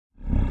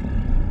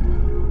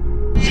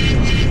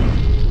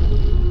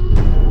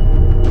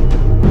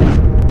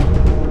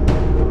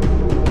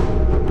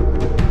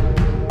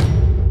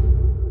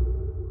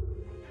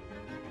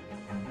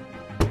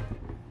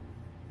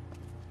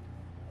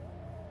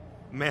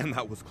Man,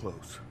 that was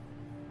close.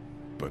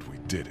 But we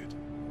did it.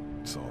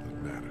 It's all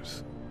that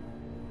matters.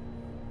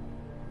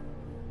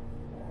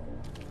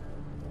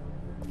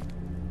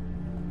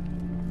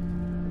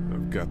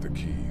 I've got the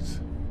keys.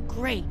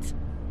 Great.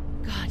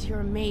 God, you're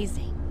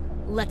amazing.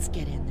 Let's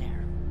get in there.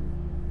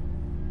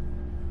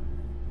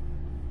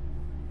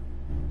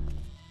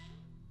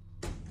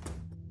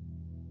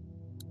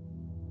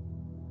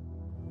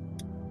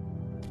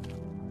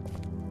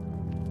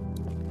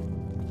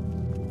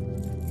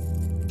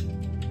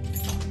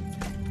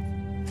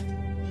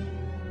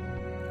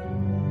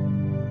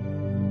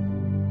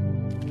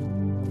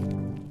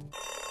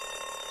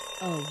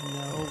 Oh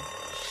no.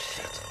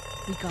 Shit.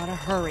 We gotta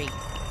hurry.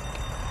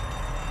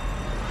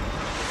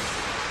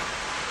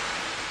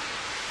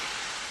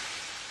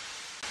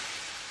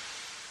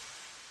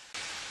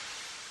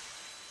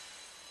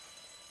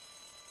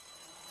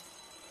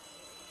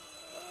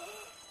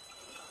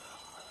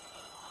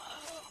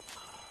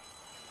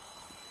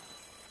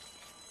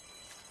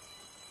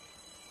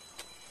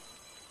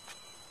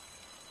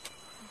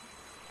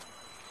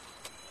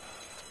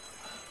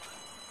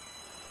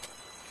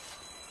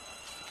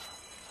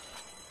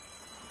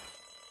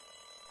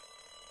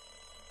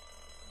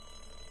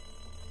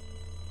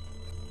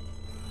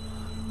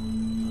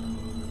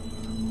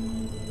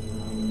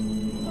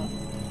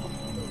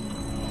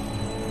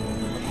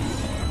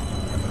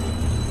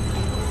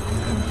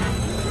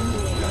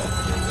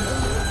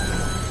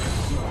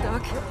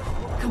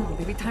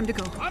 Time to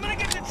go. I'm gonna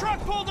get the truck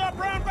pulled up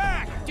round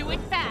back! Do it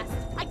fast.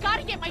 I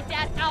gotta get my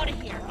dad out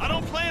of here. I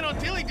don't plan on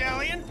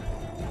dilly-dallying.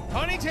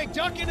 Honey, take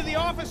Duck into the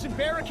office and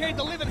barricade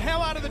the living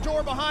hell out of the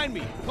door behind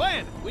me.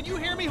 Glenn, when you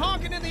hear me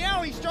honking in the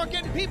alley, start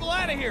getting people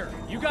out of here.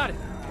 You got it.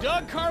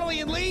 Doug,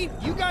 Carly, and Lee,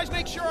 you guys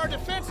make sure our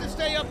defenses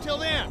stay up till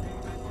then.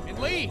 And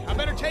Lee, I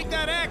better take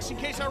that axe in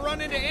case I run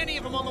into any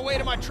of them on the way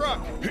to my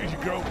truck. Here you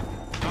go.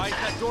 Guys,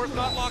 that door's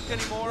not locked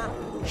anymore.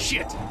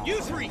 Shit!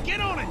 You three, get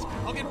on it!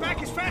 I'll get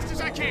back as fast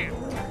as I can.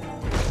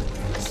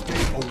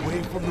 Stay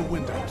away from the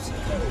windows.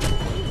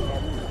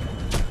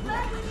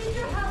 Dad, we need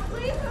your help.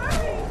 Please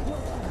hurry!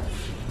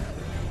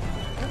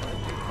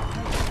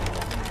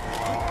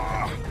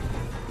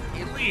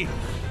 Hey, Lee.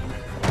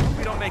 If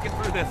we don't make it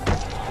through this,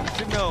 you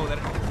should know that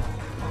I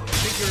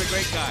think you're a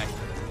great guy.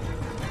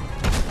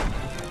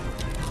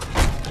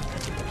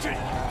 Gee,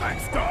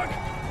 thanks, Doug.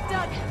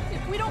 Doug,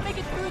 if we don't make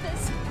it through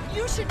this,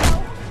 you should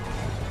know.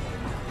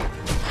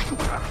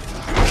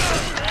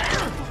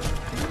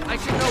 I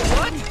should know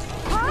what?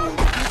 Huh?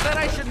 You said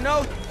I should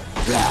know.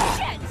 Shit!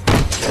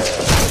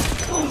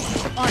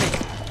 On it.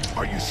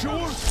 Are you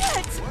sure?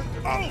 Shit!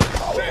 Oh,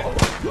 shit!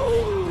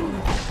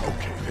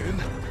 Okay, then.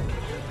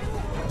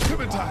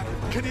 Clementine,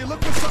 can you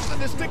look for something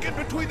to stick in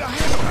between the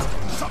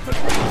handles? Something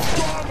really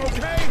strong,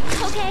 okay?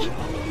 Okay.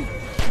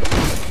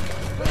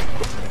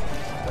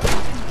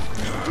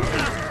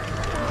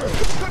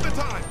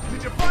 Clementine,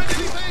 did you find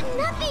anything?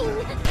 Nothing.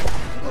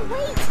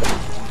 Wait.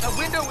 A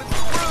window with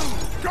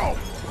screws. Go!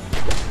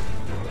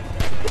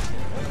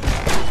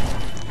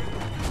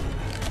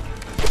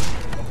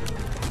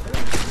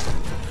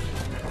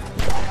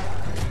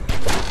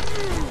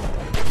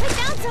 I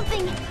found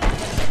something.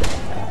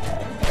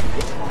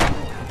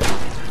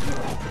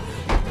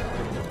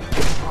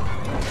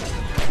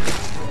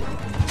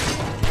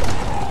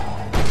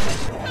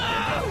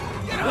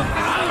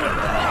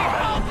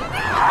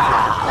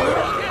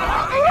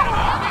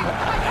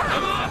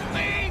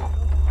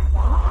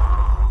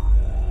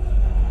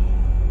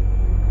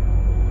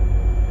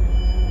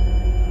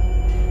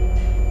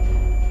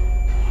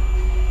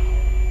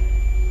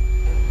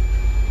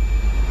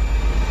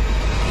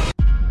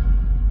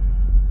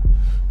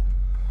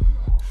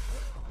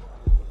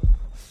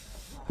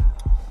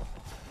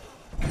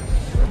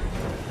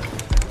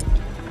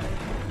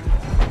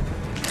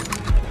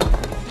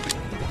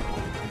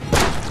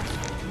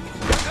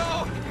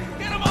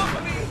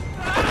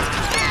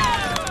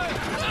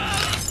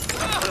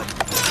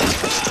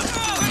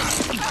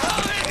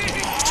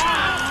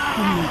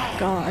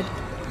 God.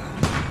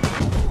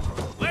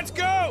 Let's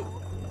go!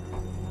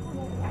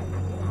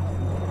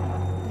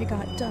 They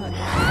got Doug.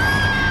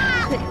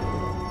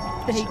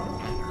 They...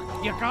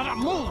 You gotta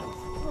move!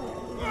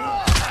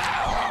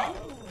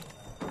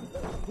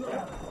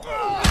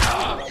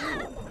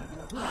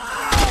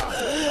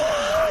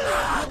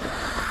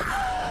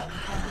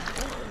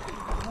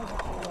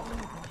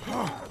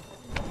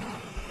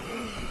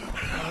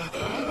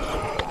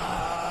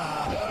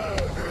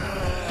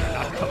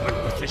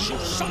 You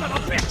son of a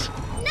bitch!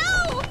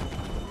 No!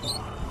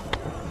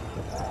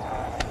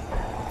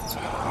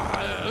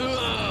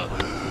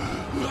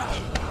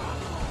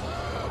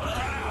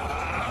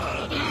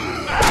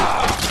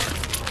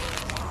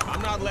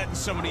 I'm not letting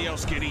somebody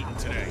else get eaten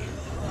today.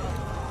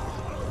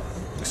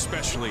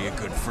 Especially a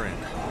good friend.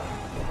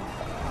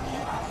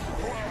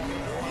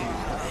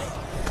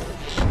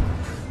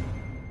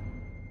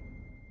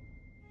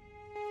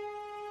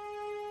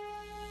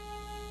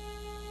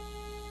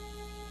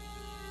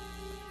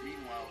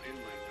 Meanwhile,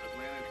 inland,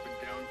 Atlanta has been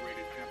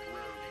downgraded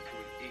temporarily to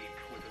an 8,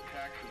 with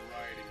attacks and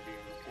rioting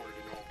being reported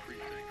in all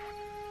precincts.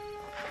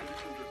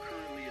 Citizens are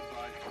currently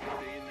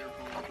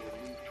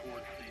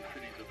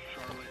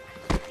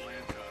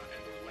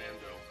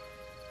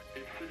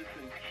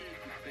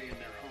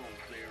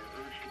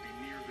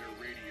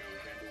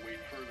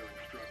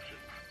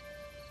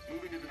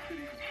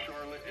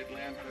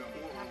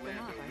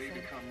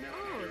become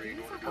necessary in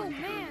order to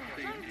ensure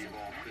the safety of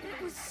all citizens.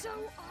 It was so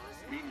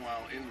awesome.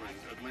 Meanwhile, inland,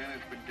 Atlanta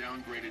has been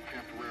downgraded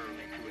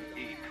temporarily to an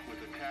 8,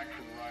 with attacks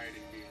and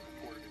rioting being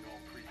reported in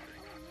all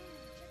precincts.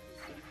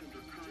 Citizens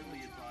are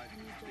currently advised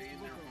to stay in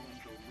their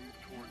homes or move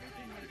towards the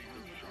cities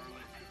of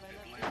Charlotte,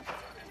 Atlanta,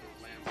 and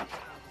Orlando.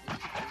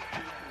 Citizens who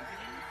choose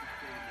to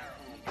stay in their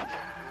homes are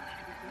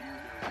urged to clear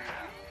their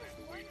radios to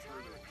await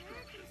further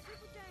instructions.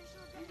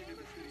 Moving to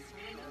the cities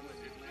of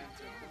Charlotte,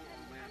 Atlanta, or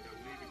Orlando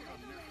may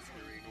become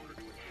necessary in order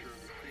to ensure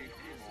the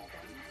safety of all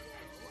citizens.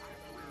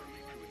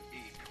 Temporarily to an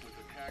 8, with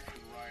attacks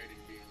and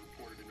rioting being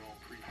reported in all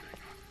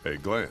precincts. Hey,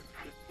 Glenn.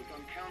 With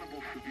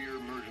uncountable severe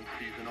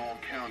emergencies in all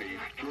counties,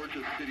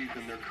 Georgia's cities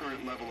and their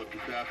current level of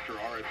disaster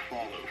are as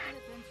follows.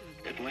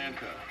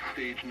 Atlanta,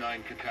 Stage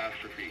 9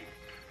 catastrophe.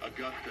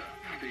 Augusta,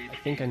 Stage I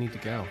think I need to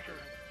go.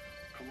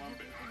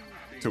 Columbus,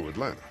 Stage To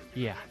Atlanta.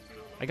 Yeah,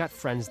 I got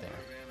friends there.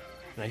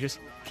 And I just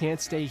can't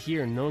stay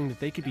here knowing that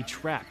they could be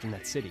trapped in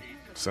that city.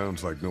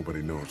 Sounds like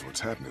nobody knows what's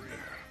happening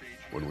there.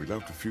 When we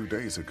left a few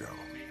days ago,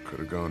 could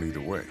have gone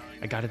either way.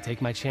 I gotta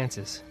take my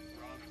chances.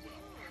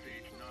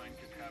 Stage 9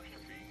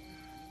 catastrophe.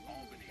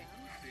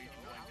 Albany,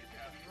 Stage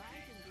 9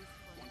 catastrophe.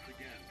 Once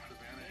again,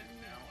 Savannah is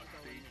now a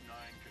Stage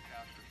 9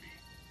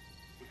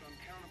 catastrophe. With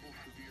uncountable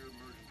severe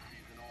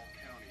emergencies in all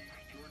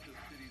counties, Georgia's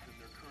cities and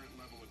their current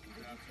level of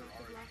disaster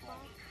are as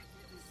follows.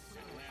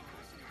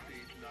 Atlanta,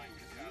 Stage 9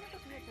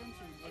 catastrophe.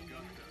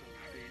 Augusta,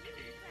 Stage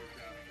 8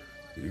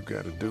 disaster. You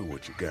gotta do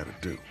what you gotta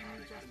do.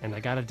 And I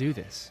gotta do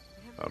this.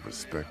 I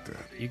respect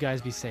that. You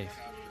guys be safe.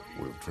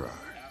 We'll try.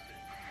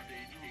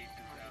 Stage 8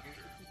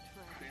 disaster.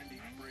 Sandy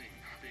Springs,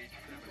 Stage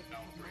 7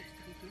 outbreak.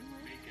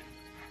 Macon,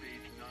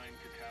 Stage 9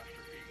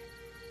 catastrophe.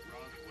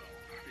 Roswell,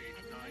 Stage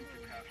 9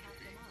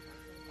 catastrophe.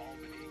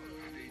 Albany,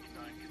 Stage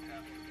 9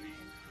 catastrophe.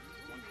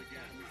 Once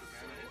again,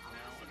 Savannah is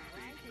now a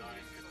Stage 9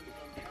 with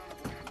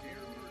uncountable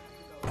severe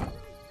emergency.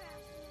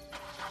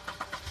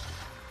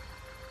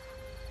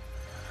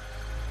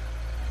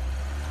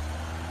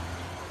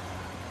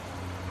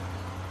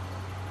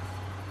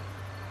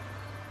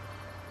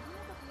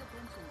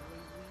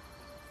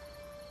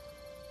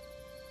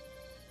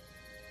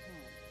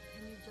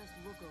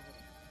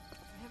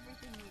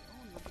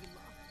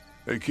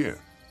 Hey, Ken.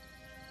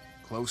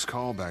 Close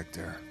call back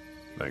there.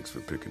 Thanks for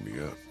picking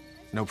me up.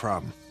 No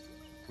problem.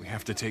 We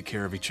have to take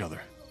care of each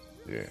other.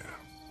 Yeah,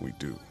 we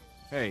do.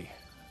 Hey,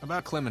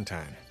 about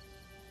Clementine.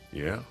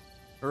 Yeah?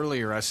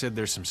 Earlier I said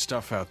there's some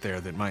stuff out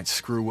there that might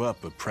screw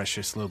up a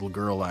precious little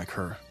girl like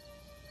her.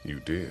 You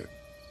did.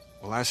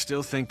 Well, I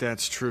still think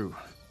that's true.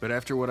 But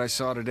after what I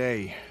saw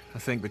today, I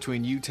think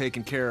between you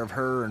taking care of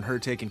her and her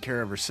taking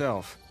care of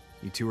herself,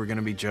 you two are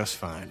gonna be just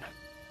fine.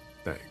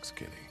 Thanks,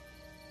 Kenny.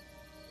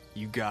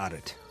 You got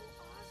it.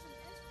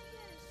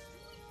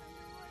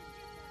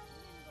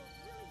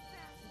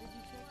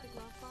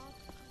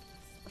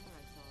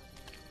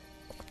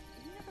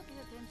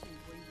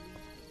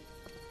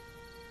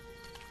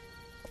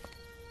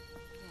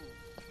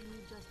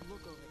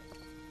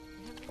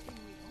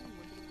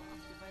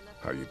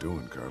 How you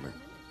doing, Carly?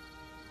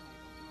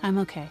 I'm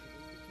okay.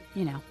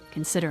 You know,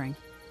 considering.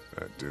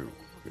 I do,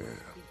 yeah.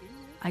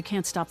 I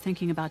can't stop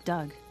thinking about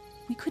Doug.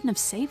 We couldn't have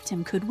saved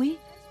him, could we?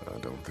 I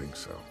don't think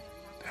so.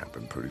 It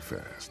happened pretty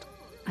fast.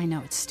 I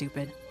know it's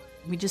stupid.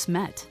 We just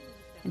met.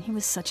 And he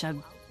was such a...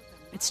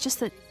 It's just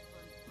that...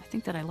 I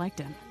think that I liked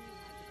him.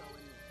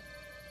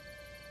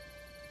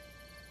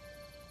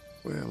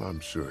 Well, I'm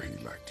sure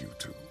he liked you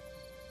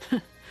too.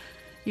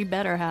 You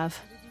better have.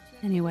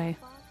 Anyway,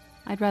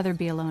 I'd rather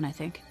be alone, I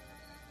think.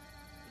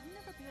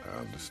 I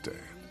understand.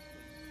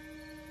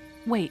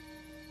 Wait,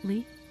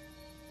 Lee?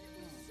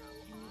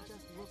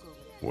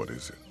 What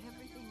is it?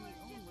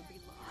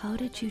 How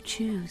did you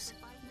choose?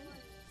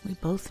 We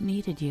both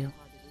needed you.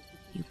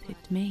 You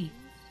picked me.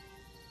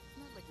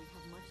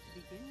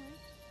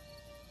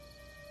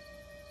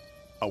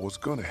 I was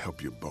gonna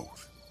help you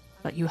both.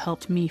 But you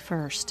helped me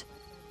first.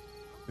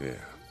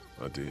 Yeah,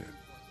 I did.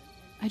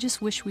 I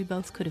just wish we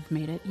both could have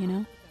made it, you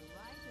know?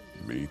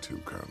 Me too,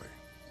 Carly.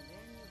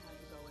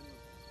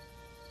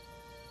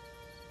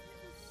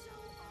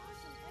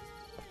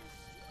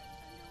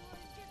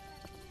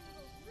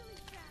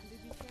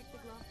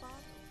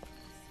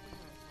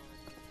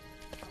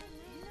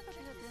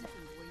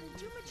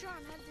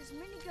 Had this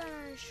minigun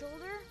on his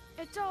shoulder.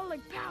 It's all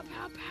like pow,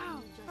 pow,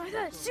 pow. I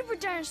thought Super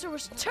Dinosaur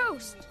was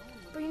toast.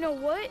 But you know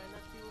what?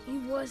 He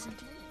wasn't.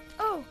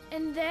 Oh,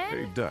 and then...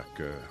 Hey, Duck,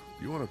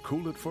 you wanna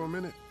cool it for a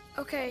minute?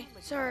 Okay,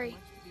 sorry.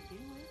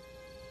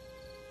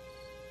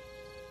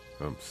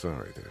 I'm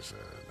sorry, there's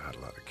not a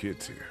lot of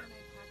kids here.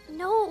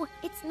 No,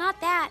 it's not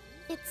that.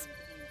 It's...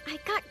 I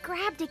got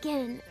grabbed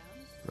again.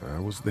 I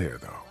was there,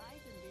 though.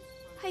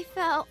 I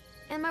fell,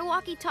 and my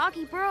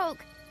walkie-talkie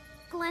broke.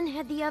 Glenn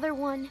had the other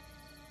one.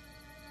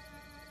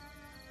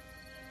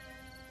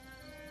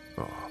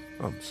 Oh,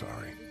 I'm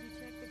sorry.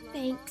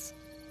 Thanks.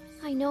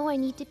 I know I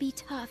need to be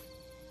tough.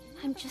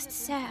 I'm just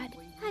sad.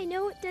 I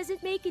know it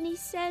doesn't make any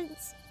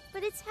sense,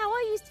 but it's how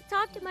I used to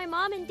talk to my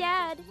mom and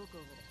dad.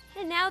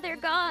 And now they're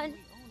gone.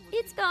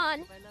 It's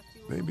gone.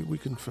 Maybe we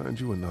can find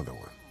you another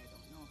one.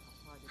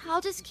 I'll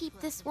just keep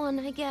this one,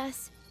 I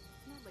guess.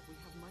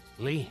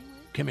 Lee,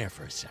 come here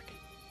for a second.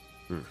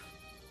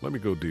 Let me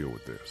go deal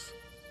with this.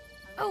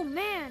 Oh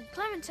man,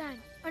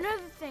 Clementine,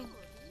 another thing.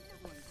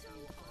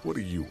 What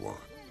do you want?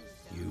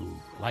 You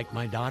like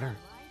my daughter?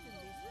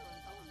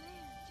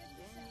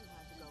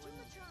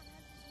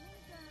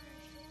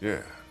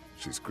 Yeah,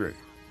 she's great.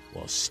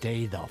 Well,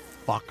 stay the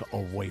fuck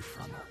away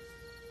from her.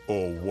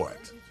 Or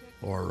what?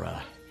 Or,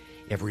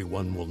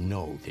 everyone will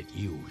know that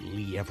you,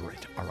 Lee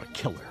Everett, are a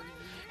killer.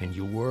 And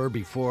you were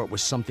before it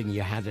was something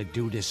you had to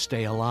do to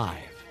stay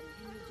alive.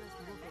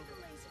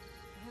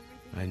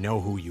 I know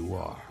who you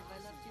are.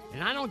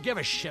 And I don't give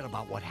a shit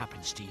about what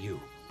happens to you.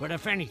 But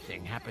if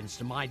anything happens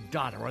to my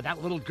daughter or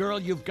that little girl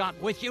you've got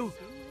with you,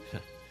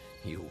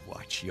 you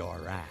watch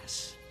your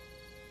ass.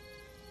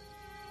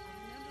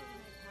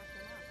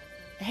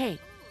 Hey,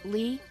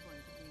 Lee,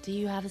 do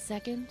you have a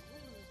second?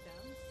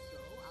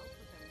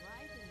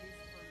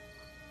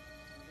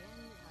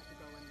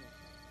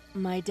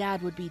 My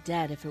dad would be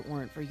dead if it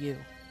weren't for you.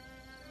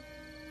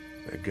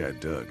 That guy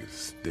Doug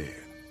is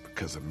dead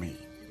because of me.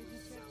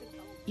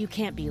 You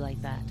can't be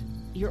like that.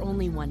 You're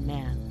only one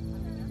man.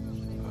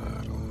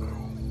 I don't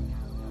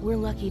know. We're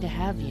lucky to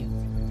have you.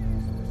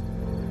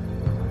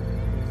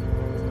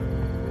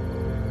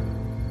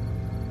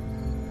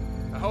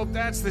 I hope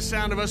that's the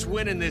sound of us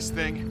winning this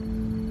thing.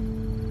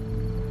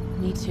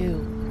 Me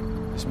too.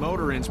 This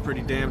motor inn's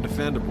pretty damn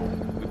defendable.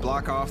 We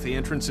block off the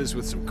entrances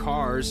with some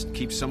cars,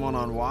 keep someone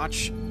on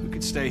watch. We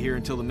could stay here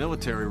until the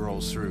military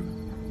rolls through.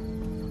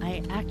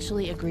 I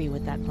actually agree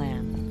with that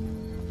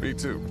plan. Me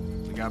too.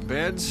 We got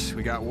beds,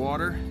 we got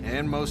water,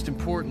 and most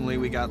importantly,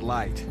 we got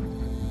light.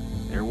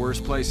 There are worse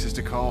places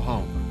to call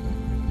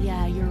home.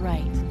 Yeah, you're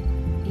right.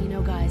 You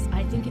know, guys,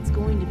 I think it's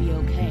going to be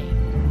okay.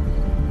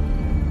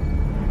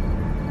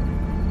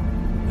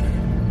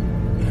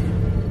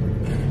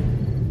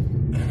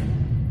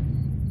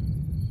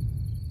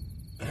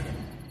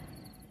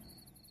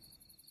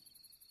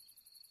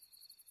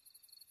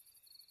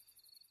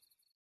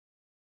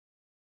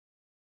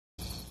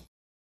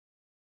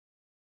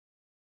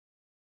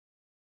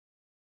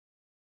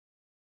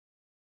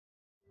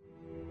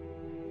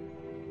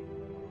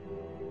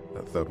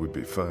 I thought we'd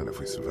be fine if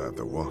we survived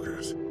the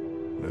walkers.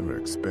 Never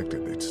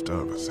expected they'd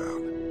starve us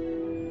out.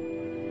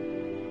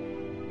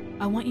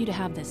 I want you to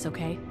have this,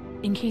 okay?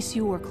 In case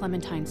you or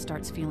Clementine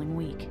starts feeling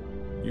weak.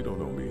 You don't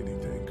owe me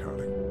anything,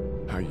 Carly.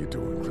 How you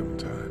doing,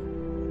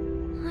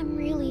 Clementine? I'm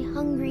really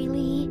hungry,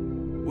 Lee.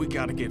 We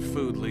gotta get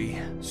food, Lee.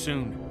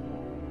 Soon.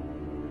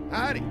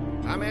 Howdy,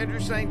 I'm Andrew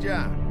St.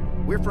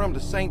 John. We're from the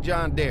St.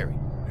 John Dairy.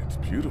 It's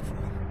beautiful.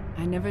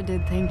 I never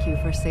did thank you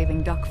for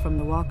saving Duck from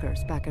the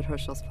walkers back at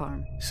Herschel's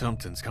farm.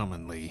 Something's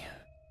coming, Lee.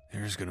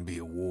 There's gonna be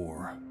a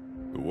war.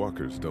 The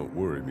walkers don't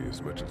worry me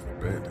as much as the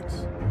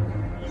bandits.